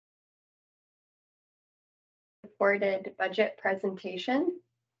pre-recorded budget presentation.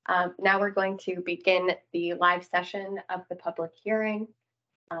 Now we're going to begin the live session of the public hearing,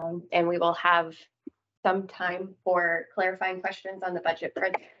 and we will have some time for clarifying questions on the budget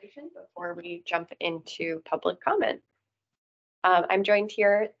presentation before we jump into public comment. I'm joined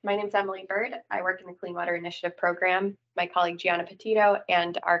here. My name is Emily Bird. I work in the Clean Water Initiative program. My colleague Gianna Petito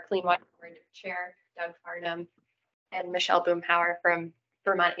and our Clean Water Board Chair, Doug Farnham, and Michelle Boomhauer from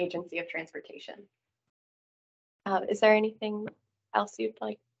Vermont Agency of Transportation. Is there anything else you'd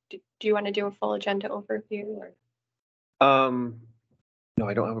like? Do you want to do a full agenda overview? Or? No,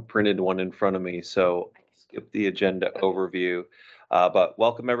 I don't have a printed one in front of me, so skip the agenda overview. But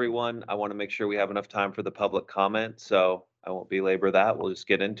welcome everyone. I want to make sure we have enough time for the public comment, so I won't belabor that. We'll just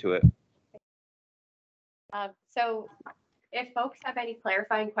get into it. So if folks have any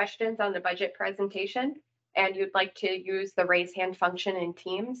clarifying questions on the budget presentation and you'd like to use the raise hand function in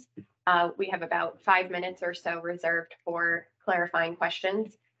Teams, we have about 5 minutes or so reserved for clarifying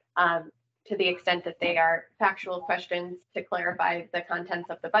questions. To the extent that they are factual questions to clarify the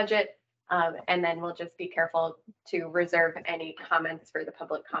contents of the budget. And then we'll just be careful to reserve any comments for the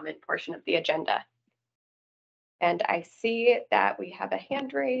public comment portion of the agenda. And I see that we have a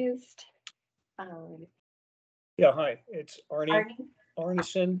hand raised. Yeah, hi, it's Arnie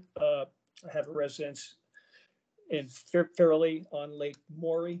Arneson. I have a residence in Fairleigh on Lake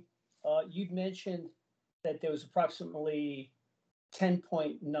Maury. You'd mentioned that there was approximately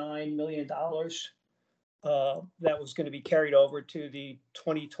 $10.9 million that was going to be carried over to the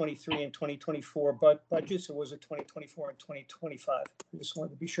 2023 and 2024 budgets, or was it 2024 and 2025? I just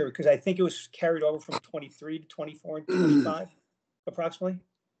wanted to be sure, because I think it was carried over from 23 to 24 and 25, approximately.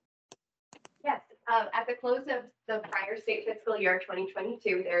 Yes, at the close of the prior state fiscal year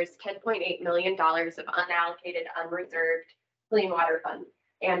 2022, there's $10.8 million of unallocated, unreserved clean water funds.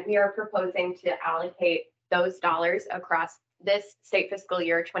 And we are proposing to allocate those dollars across this state fiscal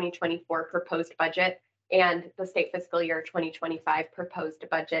year 2024 proposed budget and the state fiscal year 2025 proposed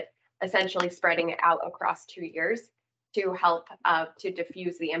budget, essentially spreading it out across 2 years to help to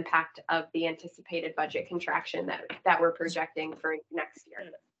diffuse the impact of the anticipated budget contraction that we're projecting for next year.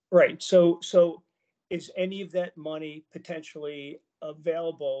 Right. So is any of that money potentially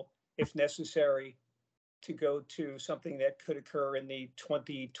available, if necessary, to go to something that could occur in the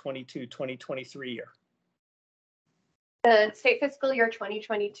 2022-2023 year? The state fiscal year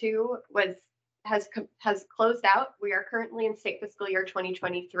 2022 has closed out. We are currently in state fiscal year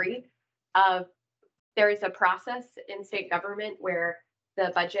 2023. There is a process in state government where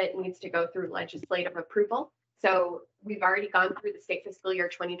the budget needs to go through legislative approval. So we've already gone through the state fiscal year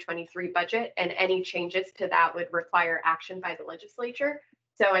 2023 budget, and any changes to that would require action by the legislature.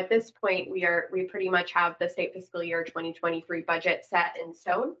 So at this point, we pretty much have the state fiscal year 2023 budget set in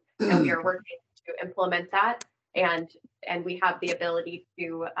stone, and we are working to implement that. And we have the ability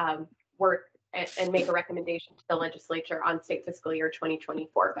to work and make a recommendation to the legislature on state fiscal year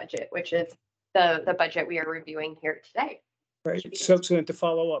 2024 budget, which is the budget we are reviewing here today. Right. So to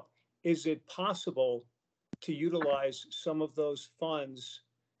follow up, is it possible to utilize some of those funds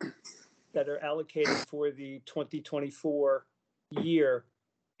that are allocated for the 2024 year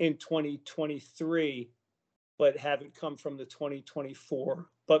in 2023, but have it come from the 2024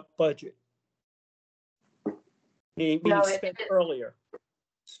 budget? Meaning spent earlier,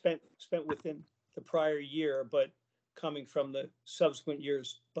 spent within the prior year, but coming from the subsequent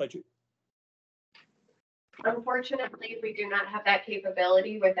year's budget. Unfortunately, we do not have that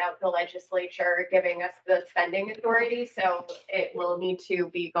capability without the legislature giving us the spending authority. So it will need to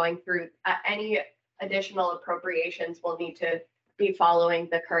be going through any additional appropriations will need to be following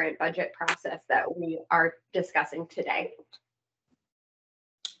the current budget process that we are discussing today.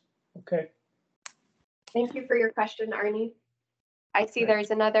 Okay. Thank you for your question, Arnie. I see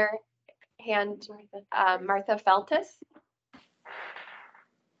there's another hand, Martha Feltus.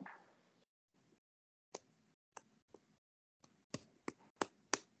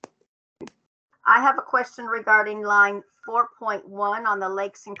 I have a question regarding line 4.1 on the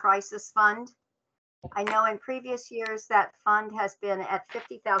Lakes in Crisis Fund. I know in previous years that fund has been at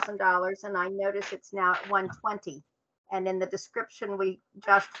 $50,000, and I notice it's now at $120,000. And in the description we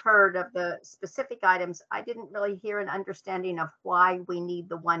just heard of the specific items, I didn't really hear an understanding of why we need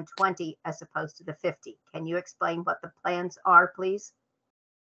the $120,000 as opposed to the $50,000. Can you explain what the plans are, please?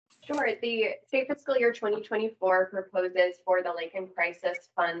 Sure. The state fiscal year 2024 proposes for the Lake in Crisis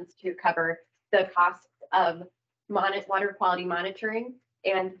funds to cover the costs of water quality monitoring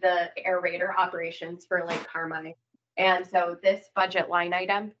and the aerator operations for Lake Carmi. And so this budget line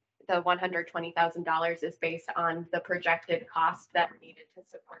item, the $120,000, is based on the projected costs that are needed to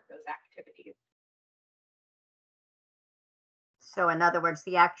support those activities. So in other words,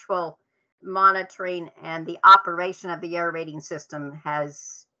 the actual monitoring and the operation of the aerating system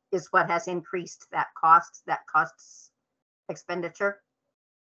is what has increased that costs expenditure.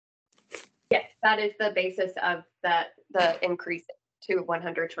 Yes, that is the basis of the increase to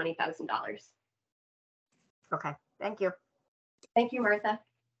 $120,000. Okay, thank you. Thank you, Martha.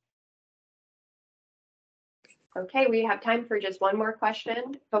 Okay, we have time for just one more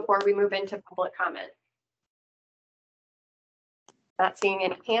question before we move into public comment. Not seeing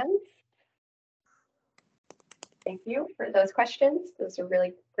any hands. Thank you for those questions. Those are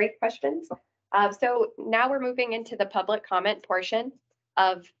really great questions. So now we're moving into the public comment portion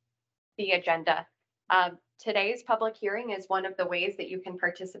of the agenda. Today's public hearing is one of the ways that you can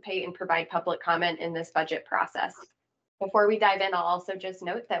participate and provide public comment in this budget process. Before we dive in, I'll also just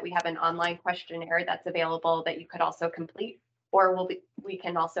note that we have an online questionnaire that's available that you could also complete, or we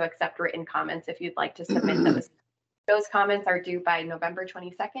can also accept written comments if you'd like to submit those. Those comments are due by November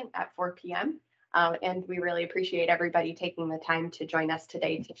 22nd at 4 p.m. And we really appreciate everybody taking the time to join us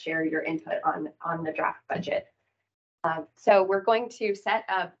today to share your input on the draft budget. So we're going to set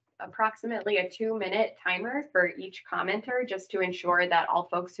approximately a 2-minute timer for each commenter, just to ensure that all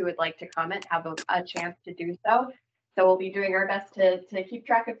folks who would like to comment have a chance to do so. So we'll be doing our best to keep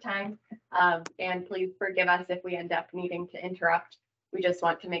track of time, and please forgive us if we end up needing to interrupt. We just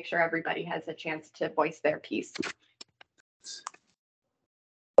want to make sure everybody has a chance to voice their piece.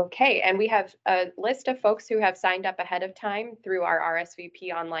 Okay, and we have a list of folks who have signed up ahead of time through our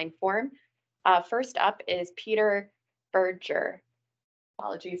RSVP online form. First up is Peter Berger.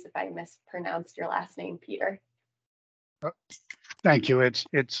 Apologies if I mispronounced your last name, Peter. Thank you. It's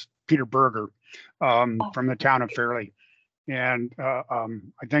Peter Berger from the town of Fairleigh. And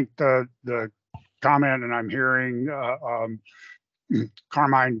I think the comment, and I'm hearing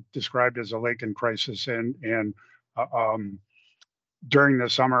Carmine described as a lake in crisis, and during the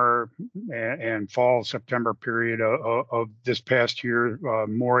summer and fall, September period of this past year,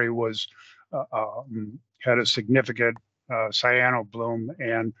 Maury was had a significant cyano bloom,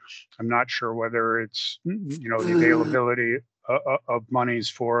 and I'm not sure whether it's the availability of monies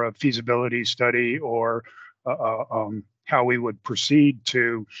for a feasibility study, or how we would proceed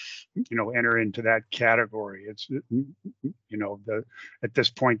to enter into that category. It's at this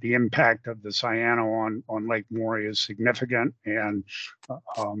point, the impact of the cyano on Lake Maury is significant, and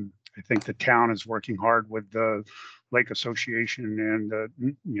I think the town is working hard with the Lake Association and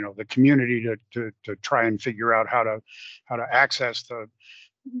the community to try and figure out how to access the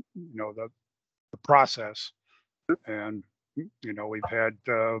process. And we've had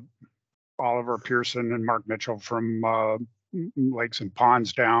Oliver Pearson and Mark Mitchell from Lakes and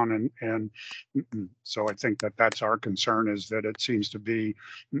Ponds down, and so I think that's our concern, is that it seems to be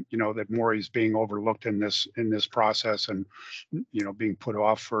that Maury's being overlooked in this process, and being put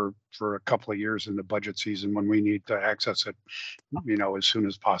off for a couple of years in the budget season, when we need to access it as soon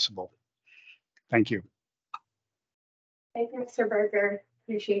as possible. Thank you. Thank you, Mr. Berger.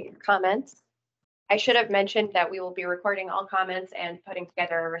 Appreciate your comments. I should have mentioned that we will be recording all comments and putting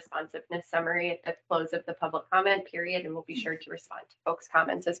together a responsiveness summary at the close of the public comment period, and we'll be sure to respond to folks'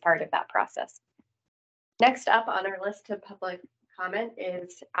 comments as part of that process. Next up on our list of public comment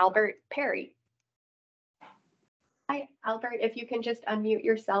is Albert Perry. Hi, Albert, if you can just unmute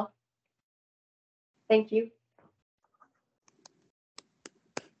yourself. Thank you.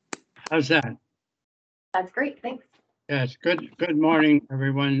 How's that? That's great, thanks. Yes, good morning,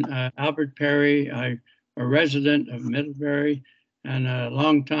 everyone. Albert Perry, I'm a resident of Middlebury and a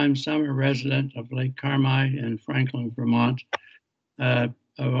longtime summer resident of Lake Carmi in Franklin, Vermont. I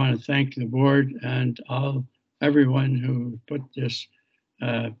want to thank the board and everyone who put this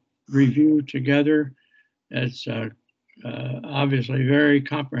review together. It's obviously very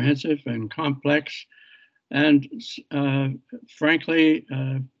comprehensive and complex, and frankly,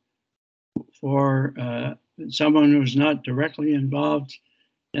 for someone who's not directly involved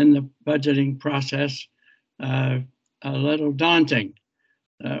in the budgeting process, a little daunting.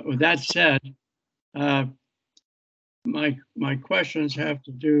 With that said, my questions have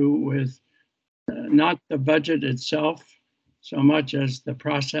to do with not the budget itself so much as the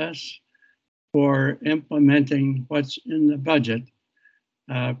process for implementing what's in the budget.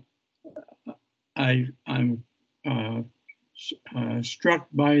 I'm struck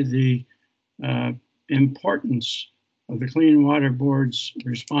by the importance of the Clean Water Board's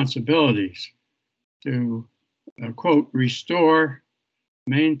responsibilities to, quote, restore,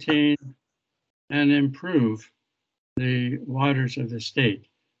 maintain, and improve the waters of the state.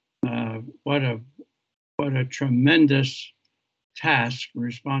 What a tremendous task,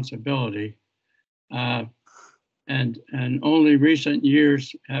 responsibility. And and only recent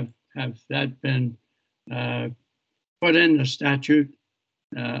years have that been put in the statute,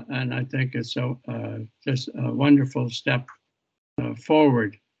 and I think it's just a wonderful step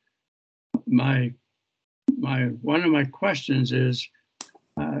forward. One of my questions is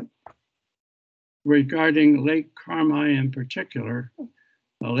regarding Lake Carmi in particular,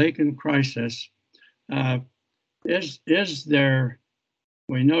 a lake in crisis. Is there?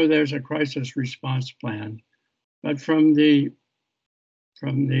 We know there's a crisis response plan, but from the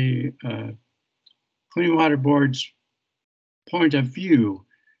Clean Water Board's point of view,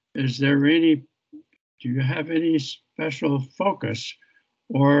 is there any? Do you have any special focus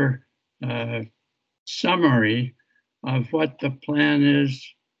or summary of what the plan is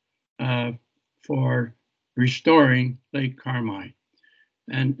for restoring Lake Carmi?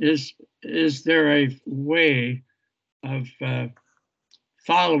 And is there a way of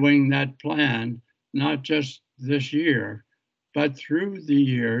following that plan, not just this year, but through the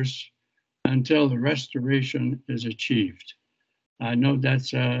years until the restoration is achieved? I know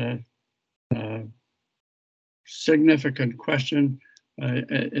that's a significant question. I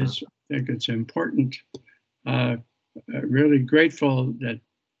think it's important. Really grateful that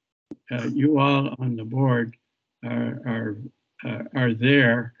you all on the board are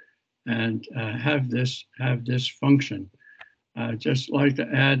there and have this function. Just like to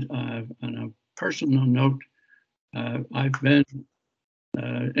add on a personal note, I've been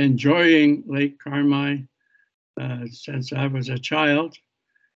enjoying Lake Carmi since I was a child,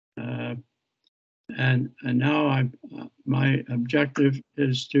 and now my objective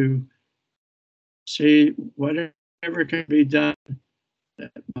is to see whatever can be done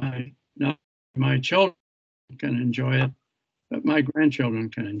that not my children can enjoy it, but my grandchildren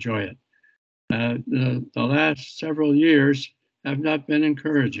can enjoy it. The last several years have not been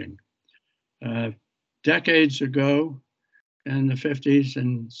encouraging. Decades ago, in the 50s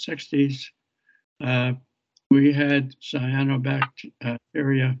and 60s, we had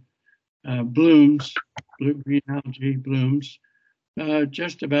cyanobacteria blooms, blue-green algae blooms,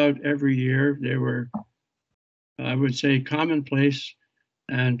 just about every year. They were, I would say, commonplace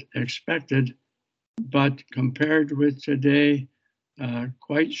and expected, but compared with today,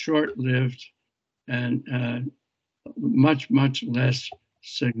 quite short-lived and much less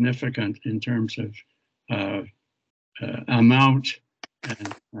significant in terms of amount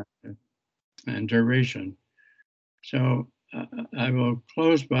and duration. So I will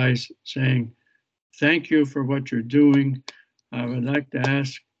close by saying thank you for what you're doing. I would like to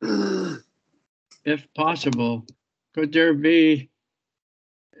ask, if possible, could there be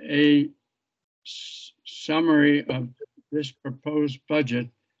a summary of this proposed budget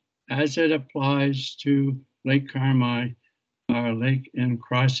as it applies to Lake Carmi, our lake in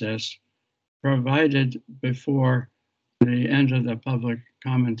crisis, provided before the end of the public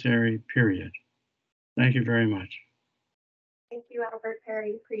commentary period? Thank you very much. Thank you, Albert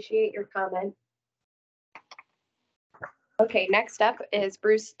Perry. Appreciate your comment. Okay, next up is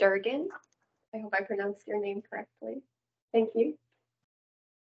Bruce Durgan. I hope I pronounced your name correctly. Thank you.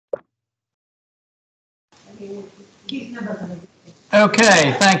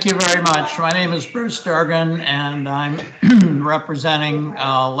 Okay, thank you very much. My name is Bruce Durgan, and I'm representing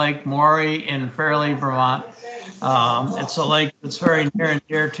Lake Morey in Fairleigh, Vermont. It's a lake that's very near and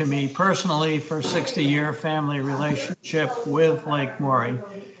dear to me personally for a 60-year family relationship with Lake Morey.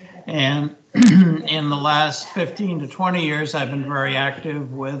 And in the last 15 to 20 years, I've been very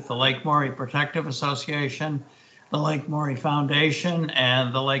active with the Lake Morey Protective Association, the Lake Morey Foundation,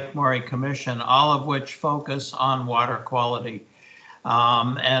 and the Lake Morey Commission, all of which focus on water quality.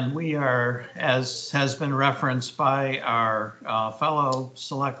 And we are, as has been referenced by our fellow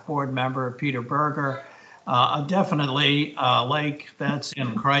select board member, Peter Berger, definitely a lake that's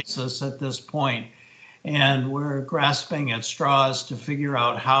in crisis at this point. And we're grasping at straws to figure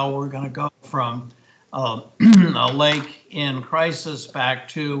out how we're going to go from a lake in crisis back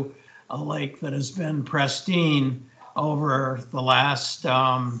to a lake that has been pristine over the last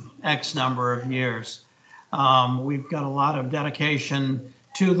X number of years. We've got a lot of dedication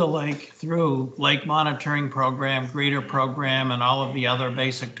to the lake through lake monitoring program, greeter program, and all of the other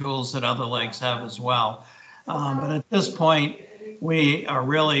basic tools that other lakes have as well. But at this point, we are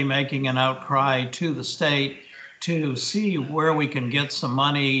really making an outcry to the state to see where we can get some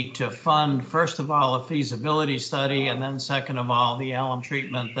money to fund, first of all, a feasibility study, and then second of all, the alum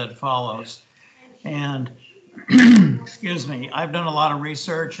treatment that follows. And excuse me, I've done a lot of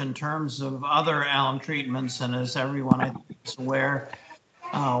research in terms of other alum treatments, and as everyone I think is aware,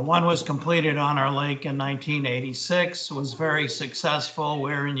 one was completed on our lake in 1986, was very successful.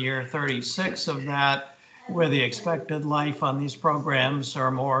 We're in year 36 of that. where the expected life on these programs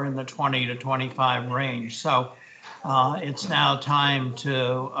are more in the 20 to 25 range. So it's now time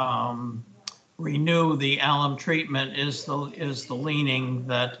to renew the alum treatment is the leaning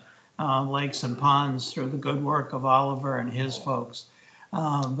that Lakes and Ponds, through the good work of Oliver and his folks.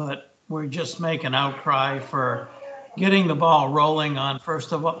 But we're just making outcry for getting the ball rolling on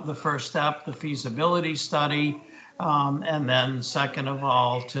the first step, the feasibility study, and then second of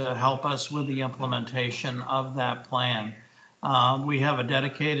all, to help us with the implementation of that plan. We have a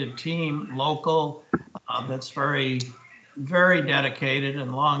dedicated team, local, that's very dedicated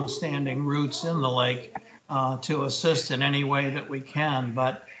and long-standing roots in the lake to assist in any way that we can.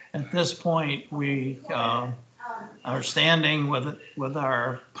 But at this point, we are standing with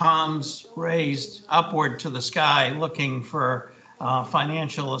our palms raised upward to the sky, looking for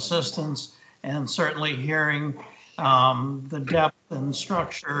financial assistance, and certainly hearing the depth and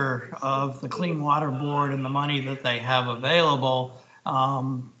structure of the Clean Water Board and the money that they have available.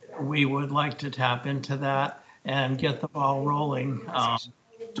 We would like to tap into that and get the ball rolling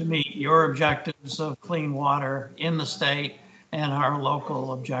to meet your objectives of clean water in the state and our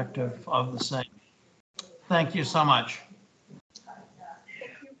local objective of the same. Thank you so much.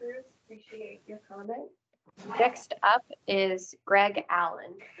 Thank you, Bruce. Appreciate your comment. Next up is Greg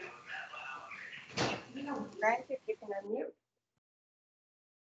Allen. Greg, if you can unmute.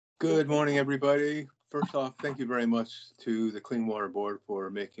 Good morning, everybody. First off, thank you very much to the Clean Water Board for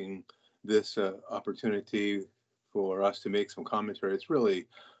making this opportunity for us to make some commentary. It's really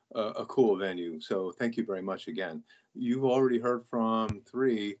a cool venue, so thank you very much again. You've already heard from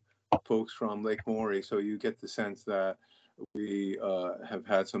 3 folks from Lake Maury, so you get the sense that we have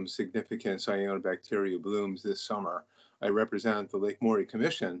had some significant cyanobacteria blooms this summer. I represent the Lake Maury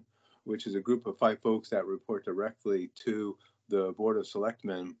Commission, which is a group of 5 folks that report directly to the Board of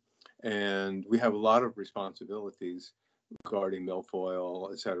Selectmen, and we have a lot of responsibilities regarding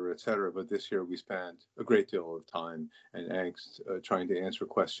milfoil, et cetera, but this year we spent a great deal of time and angst trying to answer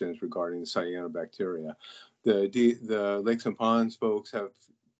questions regarding the cyanobacteria. The Lakes and Ponds folks have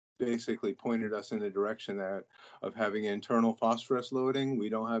basically pointed us in the direction of having internal phosphorus loading. We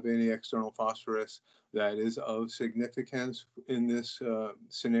don't have any external phosphorus that is of significance in this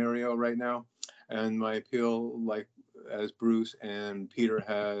scenario right now. And my appeal, like as Bruce and Peter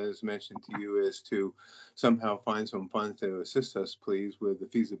has mentioned to you, is to somehow find some funds to assist us, please, with the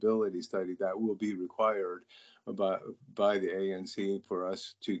feasibility study that will be required by the ANC for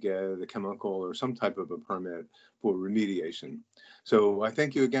us to get a chemical or some type of a permit for remediation. So I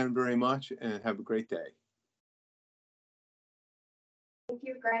thank you again very much and have a great day. Thank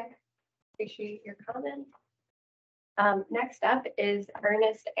you, Greg. Appreciate your comment. Next up is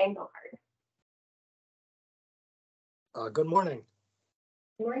Ernest Engelhardt. Good morning.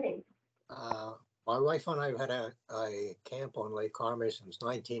 Good morning. My wife and I have had a camp on Lake Carmel since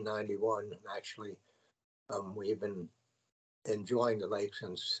 1991. And actually, we've been enjoying the lake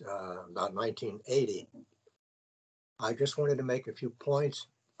since about 1980. I just wanted to make a few points.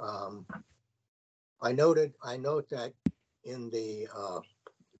 I note that in the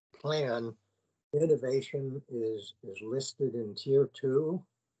plan, innovation is listed in tier 2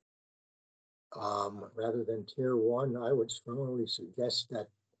 rather than tier 1. I would strongly suggest that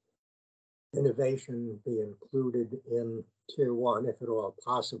innovation be included in tier 1 if at all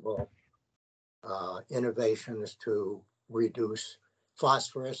possible. Innovations to reduce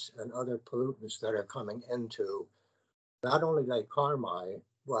phosphorus and other pollutants that are coming into not only Lake Carmi,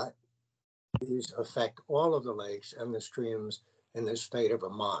 but these affect all of the lakes and the streams in the state of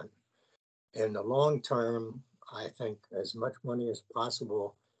Vermont. In the long term, I think as much money as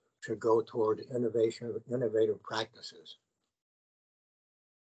possible should go toward innovative practices.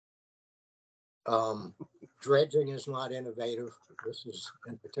 Dredging is not innovative. This is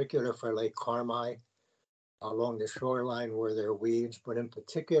in particular for Lake Carmi along the shoreline where there are weeds, but in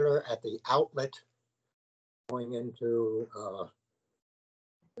particular at the outlet going into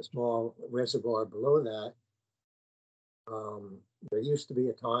a small reservoir below that. There used to be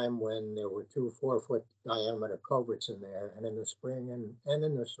a time when there were 2 4-foot diameter culverts in there, and in the spring and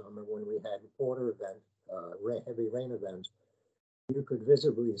in the summer when we had water events, heavy rain events, you could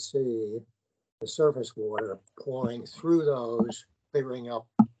visibly see the surface water pouring through those, clearing up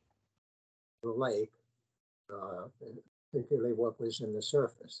the lake, particularly what was in the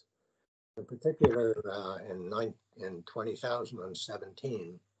surface. In particular, in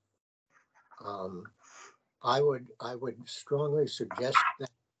 2017, I would strongly suggest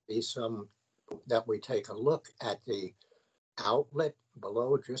that we take a look at the outlet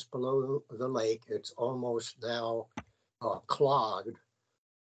below, just below the lake. It's almost now clogged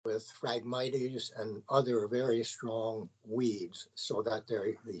with Phragmites and other very strong weeds so that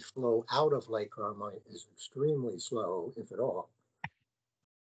the flow out of Lake Carmine is extremely slow, if at all.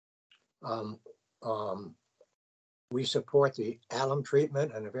 We support the alum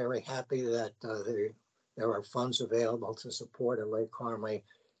treatment and are very happy that there are funds available to support a Lake Carmine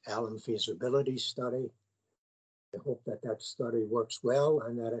alum feasibility study. I hope that that study works well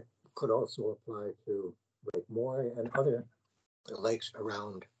and that it could also apply to Lake Moray and other lakes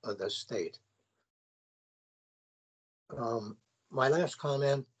around the state. My last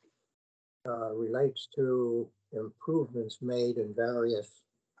comment relates to improvements made in various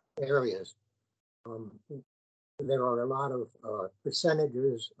areas. There are a lot of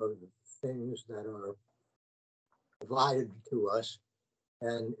percentages of things that are provided to us,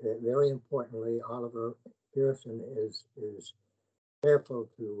 and very importantly, Oliver Pearson is careful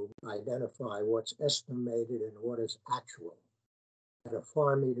to identify what's estimated and what is actual. At a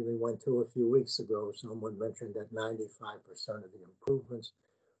farm meeting we went to a few weeks ago, someone mentioned that 95% of the improvements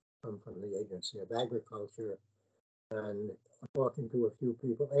come from the Agency of Agriculture. And talking to a few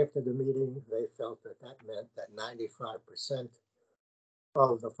people after the meeting, they felt that that meant that 95%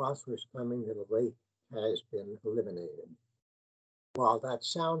 of the phosphorus coming to the lake has been eliminated. While that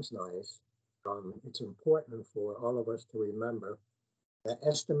sounds nice, it's important for all of us to remember that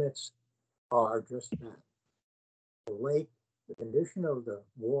estimates are just that. The lake, the condition of the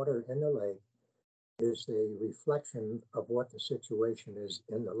water in the lake is a reflection of what the situation is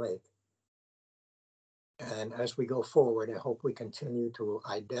in the lake. And as we go forward, I hope we continue to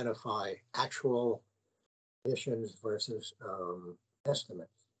identify actual conditions versus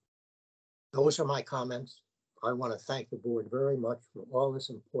estimates. Those are my comments. I want to thank the board very much for all this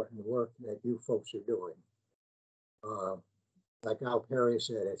important work that you folks are doing. Like Al Perry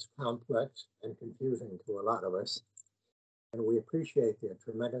said, it's complex and confusing to a lot of us. And we appreciate the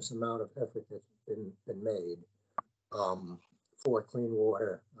tremendous amount of effort that's been made for clean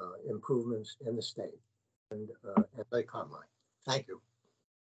water improvements in the state and at Lake Carmine. Thank you.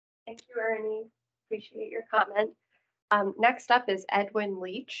 Thank you, Ernie. Appreciate your comment. Next up is Edwin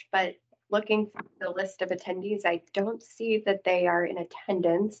Leach, but looking through the list of attendees, I don't see that they are in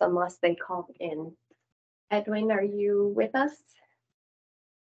attendance unless they called in. Edwin, are you with us?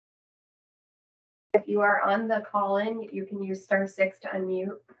 If you are on the call in, you can use *6 to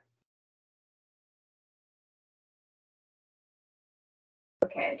unmute.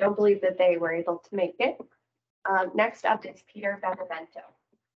 Okay, I don't believe that they were able to make it. Next up is Peter Benevento.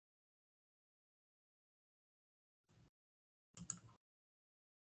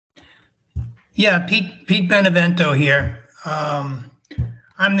 Yeah, Pete Benevento here.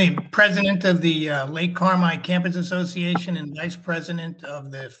 I'm the president of the Lake Carmine Campus Association and vice president of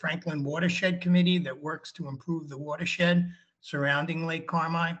the Franklin Watershed Committee that works to improve the watershed surrounding Lake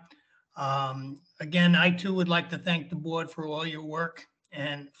Carmine. Again, I too would like to thank the board for all your work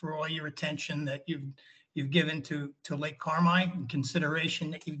and for all your attention that you've given to Lake Carmine and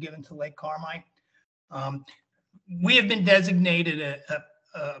consideration that you've given to Lake Carmine. We have been designated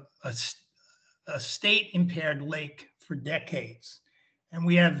a state impaired lake for decades. And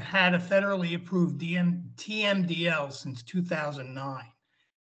we have had a federally approved TMDL since 2009.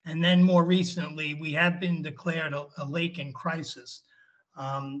 And then more recently, we have been declared a lake in crisis.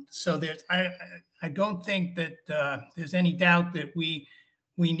 So I don't think that there's any doubt that we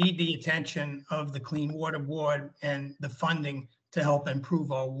need the attention of the Clean Water Board and the funding to help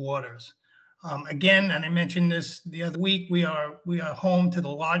improve our waters. Again, and I mentioned this the other week, we are home to the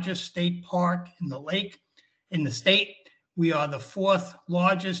largest state park in the state. We are the 4th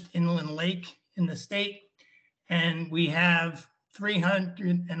largest inland lake in the state, and we have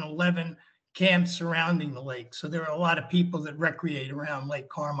 311 camps surrounding the lake. So there are a lot of people that recreate around Lake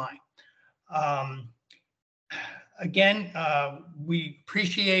Carmine. Again, we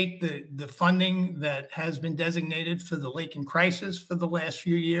appreciate the funding that has been designated for the lake in crisis for the last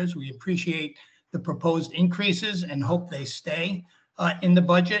few years. We appreciate the proposed increases and hope they stay in the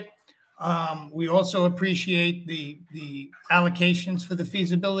budget. We also appreciate the allocations for the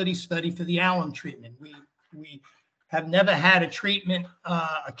feasibility study for the alum treatment. We have never had a treatment,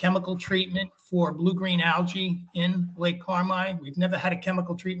 a chemical treatment for blue-green algae in Lake Carmine. We've never had a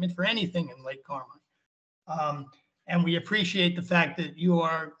chemical treatment for anything in Lake Carmine. And we appreciate the fact that you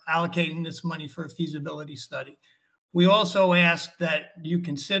are allocating this money for a feasibility study. We also ask that you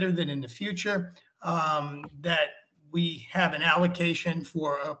consider that in the future that we have an allocation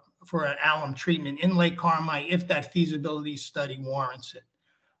for an alum treatment in Lake Carmine if that feasibility study warrants it.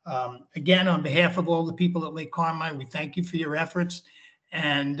 Again, on behalf of all the people at Lake Carmine, we thank you for your efforts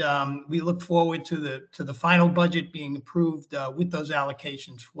And we look forward to the final budget being approved with those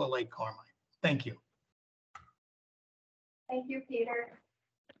allocations for Lake Carmine. Thank you. Thank you, Peter.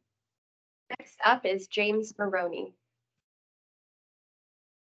 Next up is James Maroney.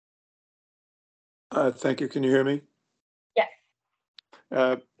 Thank you. Can you hear me? Yes.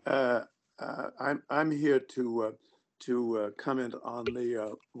 I'm here to comment on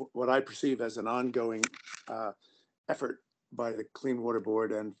the what I perceive as an ongoing effort by the Clean Water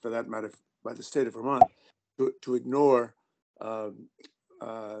Board, and for that matter, by the state of Vermont, to ignore the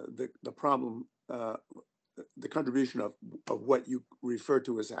problem, the contribution of what you refer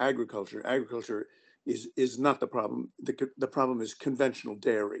to as agriculture. Agriculture is not the problem. The problem is conventional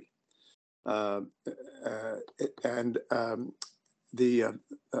dairy. And the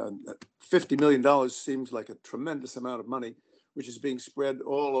 $50 million seems like a tremendous amount of money, which is being spread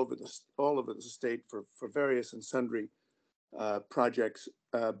all over the state for various and sundry projects.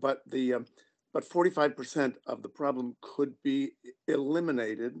 But 45% of the problem could be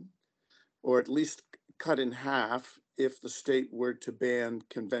eliminated, or at least cut in half, if the state were to ban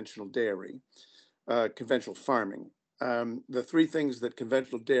conventional dairy, conventional farming. The three things that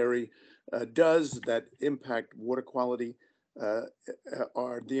conventional dairy does that impact water quality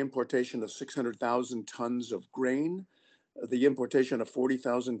are the importation of 600,000 tons of grain, the importation of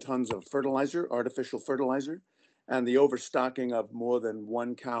 40,000 tons of fertilizer, artificial fertilizer, and the overstocking of more than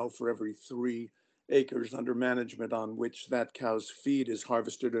one cow for every 3 acres under management on which that cow's feed is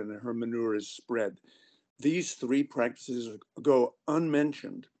harvested and her manure is spread. These three practices go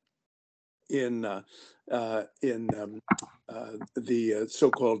unmentioned in the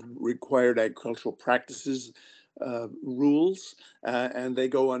so-called required agricultural practices rules, and they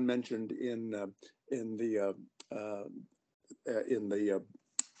go unmentioned in the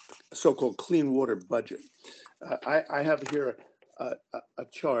so-called clean water budget. I have here a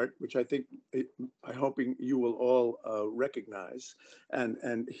chart which I think I'm hoping you will all recognize,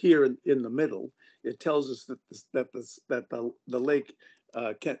 and here in the middle it tells us that the lake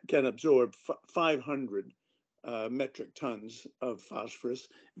can absorb 500 metric tons of phosphorus,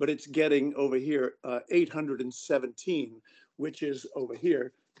 but it's getting over here 817, which is over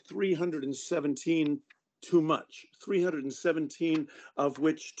here 317 too much. 317 of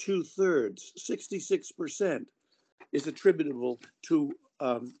which 2/3, 66%, is attributable to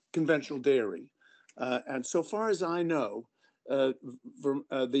conventional dairy. And so far as I know, the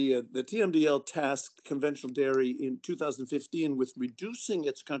TMDL tasked conventional dairy in 2015 with reducing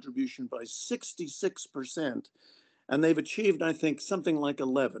its contribution by 66%, and they've achieved, I think, something like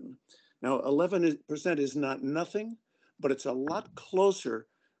 11. Now, 11% is not nothing, but it's a lot closer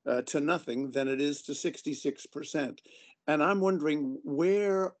to nothing than it is to 66%. And I'm wondering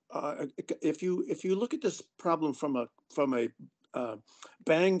where, if you look at this problem from a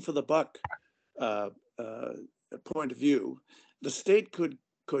bang for the buck point of view, the state could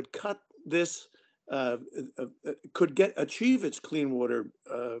cut this, achieve its clean water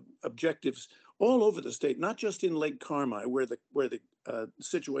objectives all over the state, not just in Lake Carmine, where the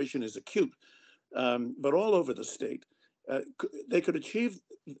situation is acute, but all over the state. They could achieve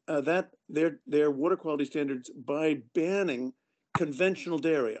their water quality standards by banning conventional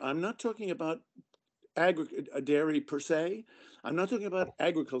dairy. I'm not talking about dairy per se. I'm not talking about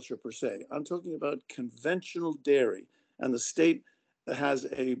agriculture per se. I'm talking about conventional dairy. And the state has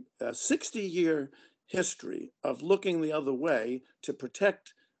a 60-year history of looking the other way to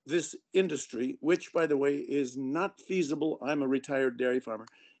protect this industry, which, by the way, is not feasible. I'm a retired dairy farmer,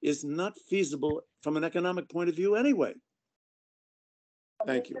 is not feasible from an economic point of view anyway.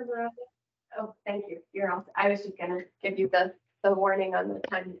 Thank you. Oh, thank you. You're all, I was just going to give you the warning on the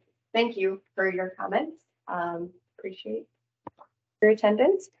time. Thank you for your comments. Appreciate your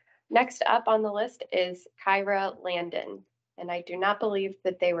attendance. Next up on the list is Kyra Landon, and I do not believe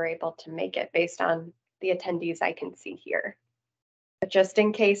that they were able to make it based on the attendees I can see here. But just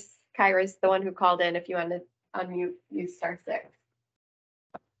in case Kyra's the one who called in, if you want to unmute, use *6.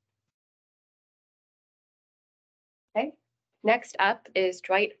 Okay. Next up is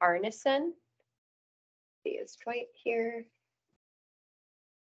Dwight Arneson. Is Dwight here?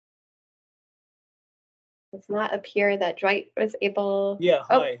 Does not appear that Dwight was able. Yeah,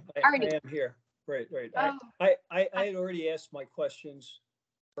 hi, I Arnie. am here. Right. Oh. I had already asked my questions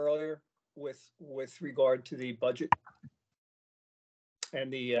earlier with regard to the budget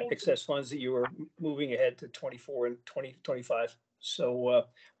and the excess funds that you were moving ahead to 24 and 2025. So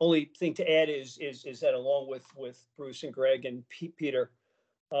only thing to add is that along with Bruce and Greg and Peter,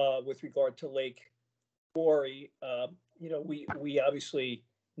 with regard to Lake Quarry, we obviously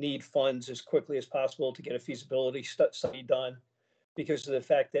need funds as quickly as possible to get a feasibility study done. because of the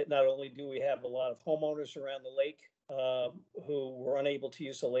fact that not only do we have a lot of homeowners around the lake who were unable to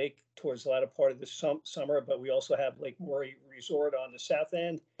use the lake towards the latter part of the summer, but we also have Lake Maury Resort on the south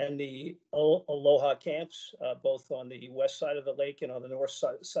end and the Aloha camps, both on the west side of the lake and on the north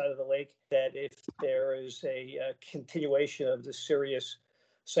side of the lake, that if there is a continuation of the serious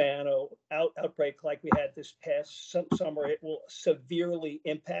cyano outbreak like we had this past summer, it will severely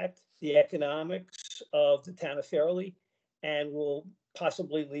impact the economics of the town of Fairleigh and will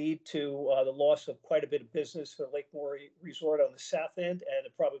possibly lead to the loss of quite a bit of business for Lake Maury Resort on the south end, and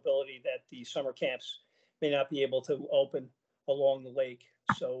the probability that the summer camps may not be able to open along the lake.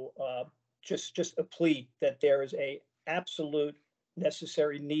 So just a plea that there is a absolute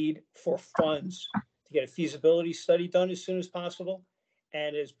necessary need for funds to get a feasibility study done as soon as possible.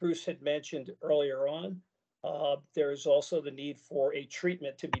 And as Bruce had mentioned earlier on, there is also the need for a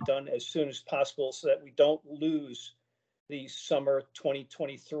treatment to be done as soon as possible so that we don't lose the summer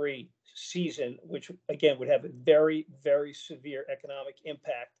 2023 season, which again would have a very, very severe economic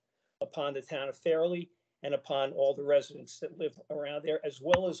impact upon the town of Fairleigh and upon all the residents that live around there, as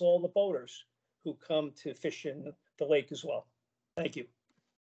well as all the boaters who come to fish in the lake as well. Thank you.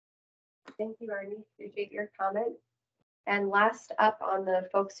 Thank you, Arnie. Appreciate your comment. And last up on the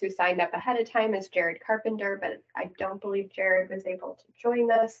folks who signed up ahead of time is Jared Carpenter, but I don't believe Jared was able to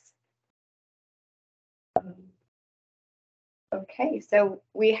join us. Okay, so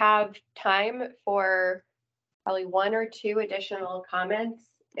we have time for probably 1 or 2 additional comments.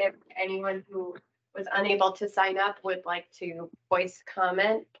 If anyone who was unable to sign up would like to voice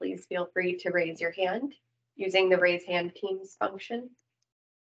comment, please feel free to raise your hand using the raise hand Teams function.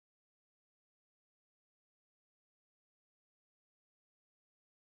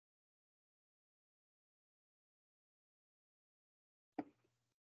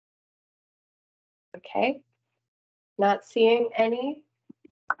 Okay, not seeing any.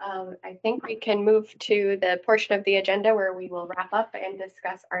 I think we can move to the portion of the agenda where we will wrap up and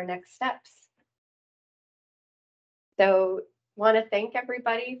discuss our next steps. So want to thank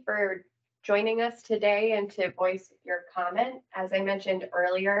everybody for joining us today and to voice your comment. As I mentioned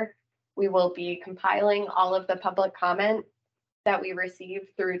earlier, we will be compiling all of the public comment that we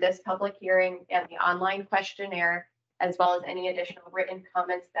received through this public hearing and the online questionnaire, as well as any additional written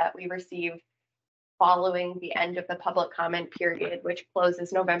comments that we receive following the end of the public comment period, which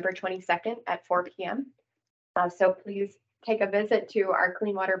closes November 22nd at 4 p.m. So please take a visit to our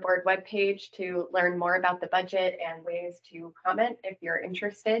Clean Water Board webpage to learn more about the budget and ways to comment if you're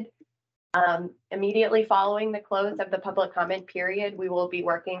interested. Immediately following the close of the public comment period, we will be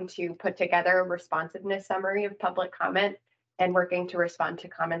working to put together a responsiveness summary of public comment and working to respond to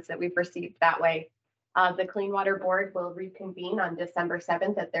comments that we've received that way. The Clean Water Board will reconvene on December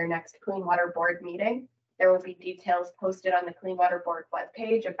 7th at their next Clean Water Board meeting. There will be details posted on the Clean Water Board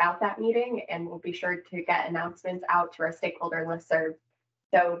webpage about that meeting, and we'll be sure to get announcements out to our stakeholder listserv.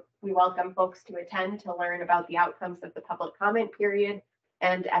 So we welcome folks to attend to learn about the outcomes of the public comment period.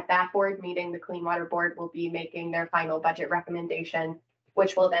 And at that board meeting, the Clean Water Board will be making their final budget recommendation,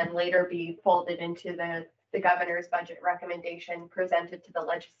 which will then later be folded into the governor's budget recommendation presented to the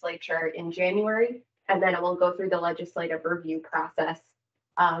legislature in January. And then it will go through the legislative review process,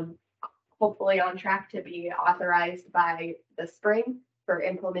 hopefully on track to be authorized by the spring for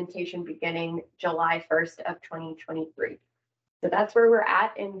implementation beginning July 1st of 2023. So that's where we're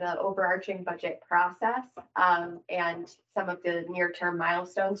at in the overarching budget process, and some of the near-term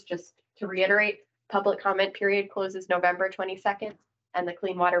milestones. Just to reiterate, public comment period closes November 22nd, and the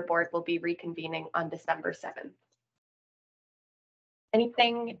Clean Water Board will be reconvening on December 7th.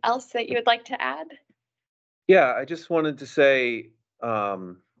 Anything else that you would like to add? Yeah, I just wanted to say,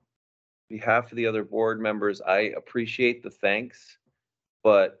 on behalf of the other board members, I appreciate the thanks,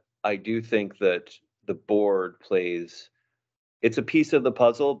 but I do think that the board plays, it's a piece of the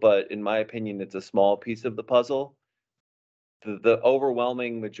puzzle, but in my opinion, it's a small piece of the puzzle. The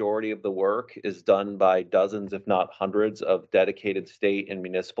overwhelming majority of the work is done by dozens, if not hundreds, of dedicated state and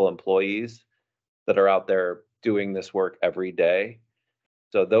municipal employees that are out there doing this work every day.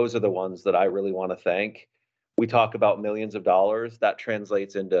 So those are the ones that I really want to thank. We talk about millions of dollars. That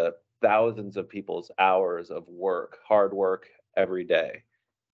translates into thousands of people's hours of work, hard work every day.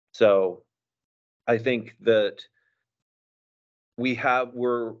 So I think that we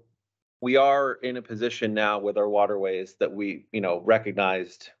are in a position now with our waterways that we,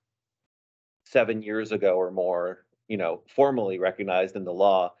 recognized 7 years ago or more, formally recognized in the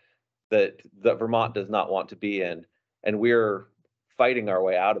law that Vermont does not want to be in. And we're fighting our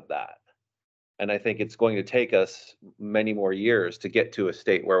way out of that. And I think it's going to take us many more years to get to a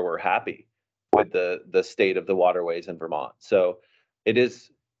state where we're happy with the state of the waterways in Vermont. So it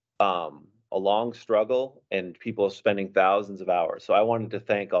is a long struggle and people spending thousands of hours. So I wanted to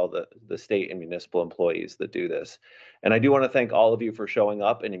thank all the state and municipal employees that do this. And I do want to thank all of you for showing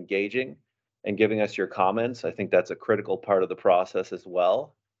up and engaging and giving us your comments. I think that's a critical part of the process as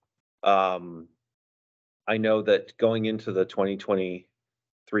well. I know that going into the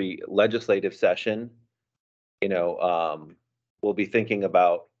 2023 legislative session, you know, we'll be thinking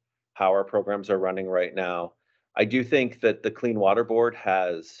about how our programs are running right now. I do think that the Clean Water Board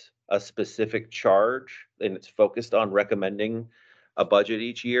has a specific charge and it's focused on recommending a budget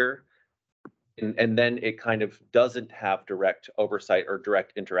each year. And then it kind of doesn't have direct oversight or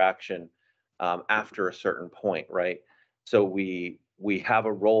direct interaction after a certain point, right? So we have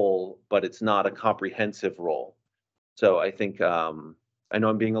a role, but it's not a comprehensive role. So I think, I know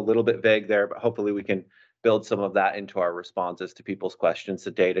I'm being a little bit vague there, but hopefully we can build some of that into our responses to people's questions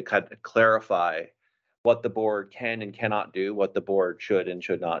today to kind of clarify what the board can and cannot do, what the board should and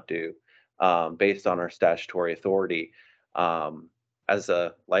should not do, based on our statutory authority. As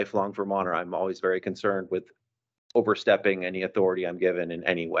a lifelong Vermonter, I'm always very concerned with overstepping any authority I'm given in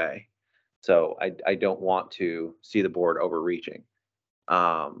any way. So I don't want to see the board overreaching.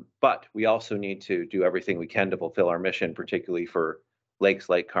 But we also need to do everything we can to fulfill our mission, particularly for lakes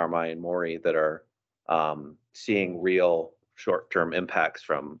like Carmi and Maury that are seeing real short-term impacts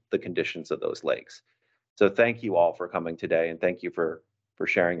from the conditions of those lakes. So thank you all for coming today, and thank you for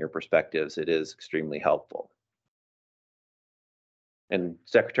sharing your perspectives. It is extremely helpful. And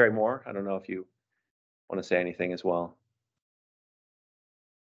Secretary Moore, I don't know if you want to say anything as well.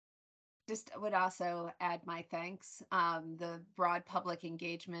 Just would also add my thanks. The broad public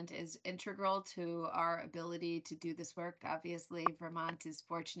engagement is integral to our ability to do this work. Obviously, Vermont is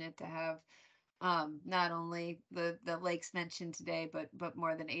fortunate to have not only the lakes mentioned today, but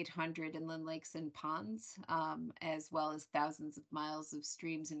more than 800 inland lakes and ponds, as well as thousands of miles of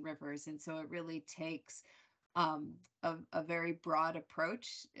streams and rivers. And so it really takes a very broad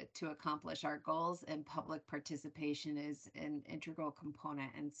approach to accomplish our goals, and public participation is an integral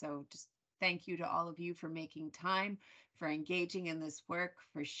component. And so just thank you to all of you for making time, for engaging in this work,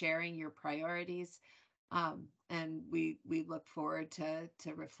 for sharing your priorities. And we look forward to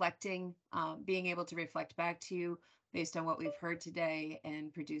reflecting, being able to reflect back to you based on what we've heard today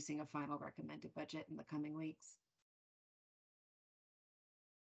and producing a final recommended budget in the coming weeks.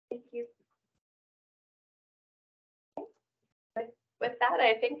 Thank you. With that,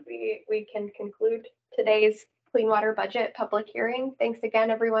 I think we can conclude today's Clean Water Budget public hearing. Thanks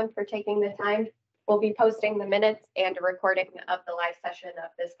again, everyone, for taking the time. We'll be posting the minutes and a recording of the live session of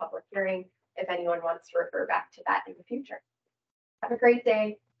this public hearing if anyone wants to refer back to that in the future. Have a great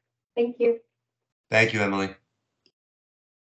day. Thank you. Thank you, Emily.